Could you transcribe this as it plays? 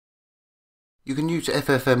You can use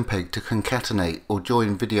ffmpeg to concatenate or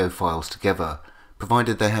join video files together,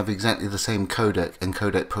 provided they have exactly the same codec and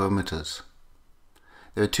codec parameters.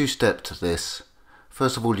 There are two steps to this.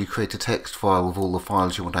 First of all, you create a text file with all the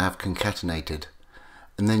files you want to have concatenated,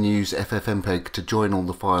 and then you use ffmpeg to join all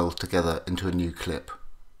the files together into a new clip.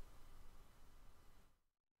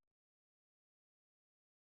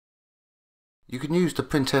 You can use the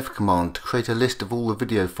printf command to create a list of all the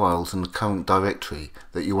video files in the current directory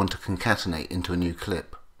that you want to concatenate into a new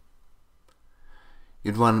clip.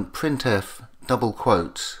 You'd run printf double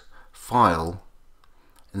quotes file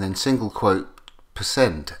and then single quote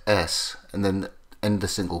 %s and then end the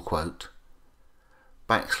single quote,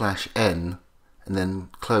 \n and then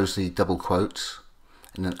close the double quotes,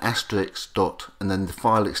 and then asterisk dot and then the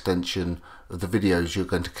file extension of the videos you're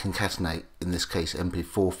going to concatenate, in this case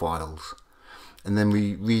MP4 files. And then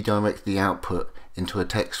we redirect the output into a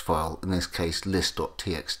text file, in this case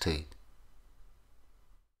list.txt.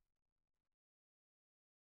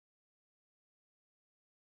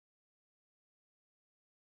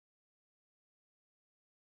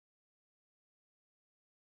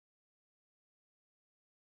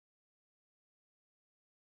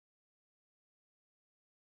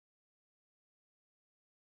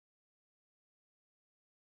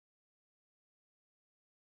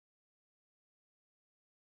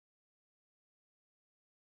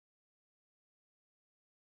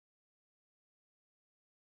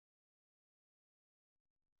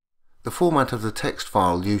 The format of the text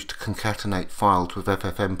file used to concatenate files with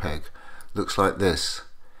ffmpeg looks like this.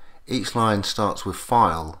 Each line starts with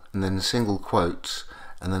file and then single quotes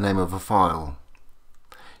and the name of a file.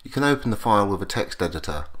 You can open the file with a text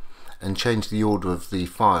editor and change the order of the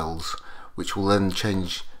files, which will then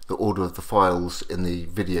change the order of the files in the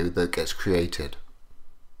video that gets created.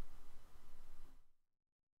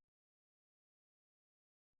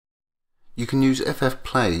 You can use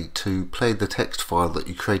ffplay to play the text file that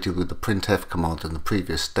you created with the printf command in the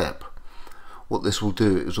previous step. What this will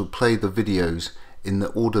do is it will play the videos in the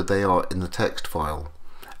order they are in the text file,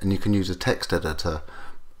 and you can use a text editor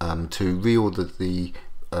to reorder the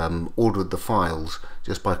order of the files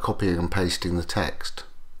just by copying and pasting the text.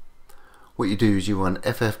 What you do is you run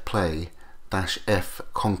ffplay -f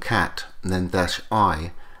concat and then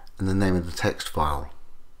 -i and the name of the text file.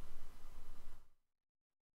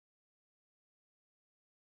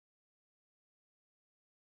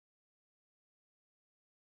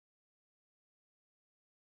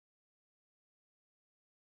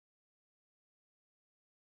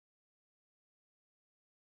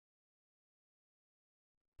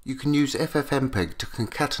 You can use ffmpeg to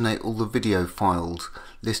concatenate all the video files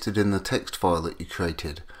listed in the text file that you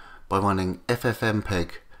created by running ffmpeg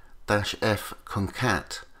 -f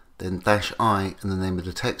concat, then -i and the name of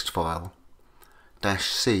the text file,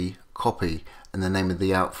 -c copy and the name of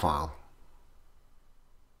the out file.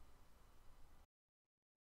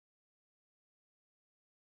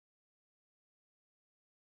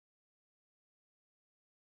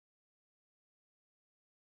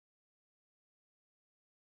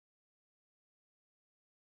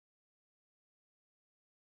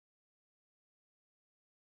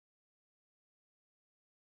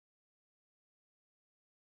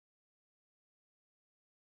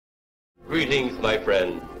 Greetings, my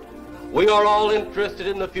friend. We are all interested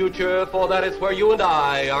in the future, for that is where you and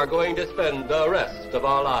I are going to spend the rest of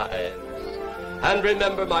our lives. And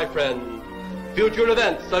remember, my friend, future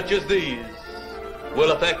events such as these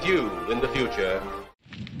will affect you in the future.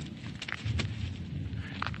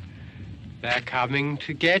 They're coming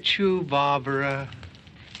to get you, Barbara.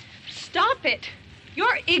 Stop it!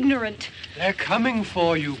 You're ignorant. They're coming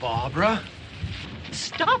for you, Barbara.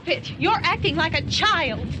 Stop it! You're acting like a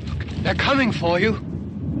child. They're coming for you.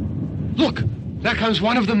 Look, there comes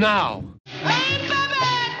one of them now. Hey, I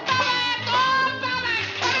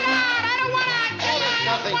don't want to kill you. There's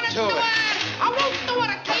nothing to it. I won't do it.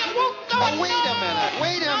 I won't do it. Oh, wait a minute.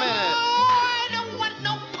 Wait a minute. I don't want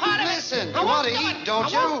no part of it. Listen, you want to eat,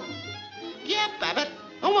 don't you? Yeah, Babbitt.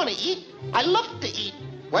 I want to eat. I love to eat.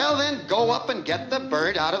 Well, then go up and get the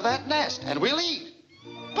bird out of that nest, and we'll eat.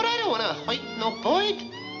 But I don't want to hurt no bird.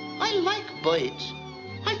 I like birds.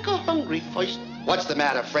 I go hungry first. What's the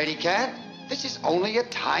matter, Freddy Cat? This is only a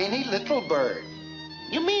tiny little bird.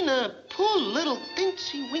 You mean a poor little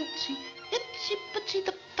dincy-wincy, itsy-bitsy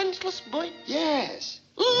defenseless bird? Yes.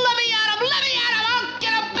 Let me at him! Let me at him! I'll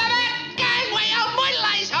get him, Babbitt! Gangway, I'll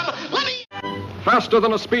mortalize him! Let me... Faster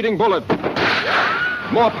than a speeding bullet.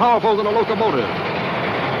 More powerful than a locomotive.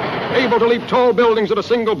 Able to leap tall buildings at a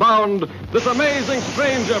single bound, this amazing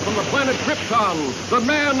stranger from the planet Krypton, the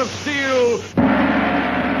Man of Steel,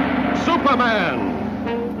 Superman.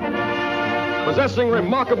 Possessing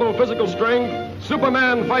remarkable physical strength,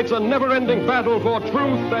 Superman fights a never-ending battle for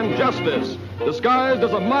truth and justice, disguised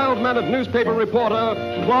as a mild-mannered newspaper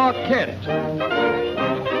reporter, Clark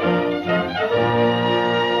Kent.